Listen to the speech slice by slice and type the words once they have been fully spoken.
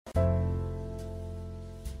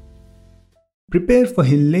Prepare for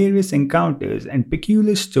hilarious encounters and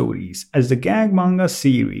peculiar stories as the gag manga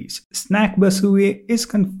series Snack Basue is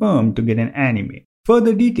confirmed to get an anime.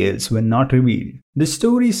 Further details were not revealed. The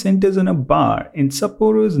story centers on a bar in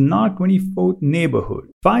Sapporo's North 24th neighborhood,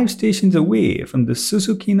 5 stations away from the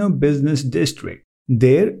Susukino business district.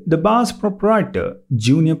 There, the bar's proprietor,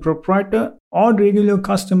 junior proprietor, odd regular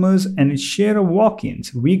customers, and its share of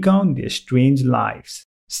walk-ins recount their strange lives.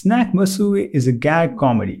 Snack Basue is a gag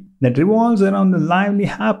comedy that revolves around the lively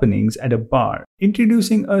happenings at a bar,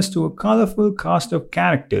 introducing us to a colorful cast of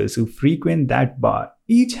characters who frequent that bar,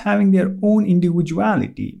 each having their own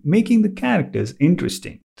individuality, making the characters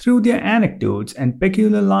interesting. Through their anecdotes and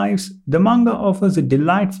peculiar lives, the manga offers a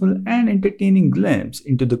delightful and entertaining glimpse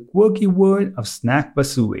into the quirky world of Snack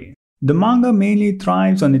Basue. The manga mainly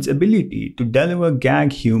thrives on its ability to deliver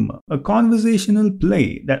gag humor, a conversational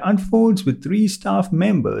play that unfolds with 3 staff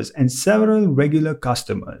members and several regular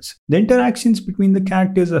customers. The interactions between the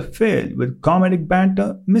characters are filled with comedic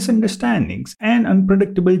banter, misunderstandings, and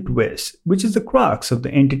unpredictable twists, which is the crux of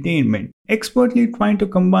the entertainment, expertly trying to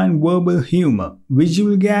combine verbal humor,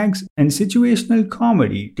 visual gags, and situational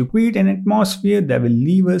comedy to create an atmosphere that will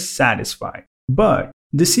leave us satisfied. But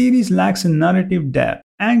the series lacks a narrative depth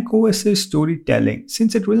and cohesive storytelling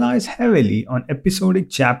since it relies heavily on episodic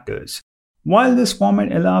chapters. While this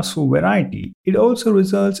format allows for variety, it also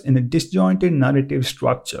results in a disjointed narrative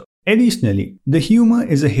structure. Additionally, the humor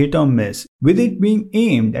is a hit or miss, with it being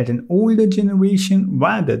aimed at an older generation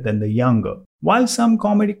rather than the younger. While some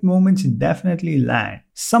comedic moments definitely land,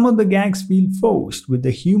 some of the gags feel forced, with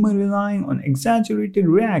the humor relying on exaggerated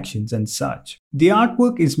reactions and such. The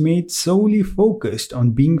artwork is made solely focused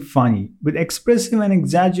on being funny, with expressive and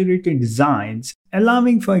exaggerated designs,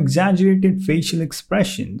 allowing for exaggerated facial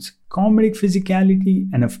expressions, comedic physicality,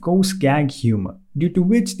 and of course gag humor, due to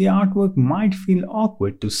which the artwork might feel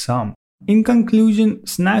awkward to some. In conclusion,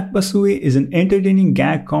 Snack Basue is an entertaining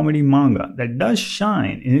gag comedy manga that does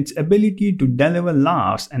shine in its ability to deliver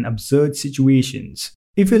laughs and absurd situations.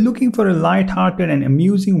 If you're looking for a light-hearted and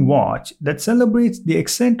amusing watch that celebrates the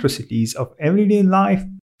eccentricities of everyday life,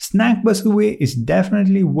 Snack Basue is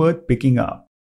definitely worth picking up.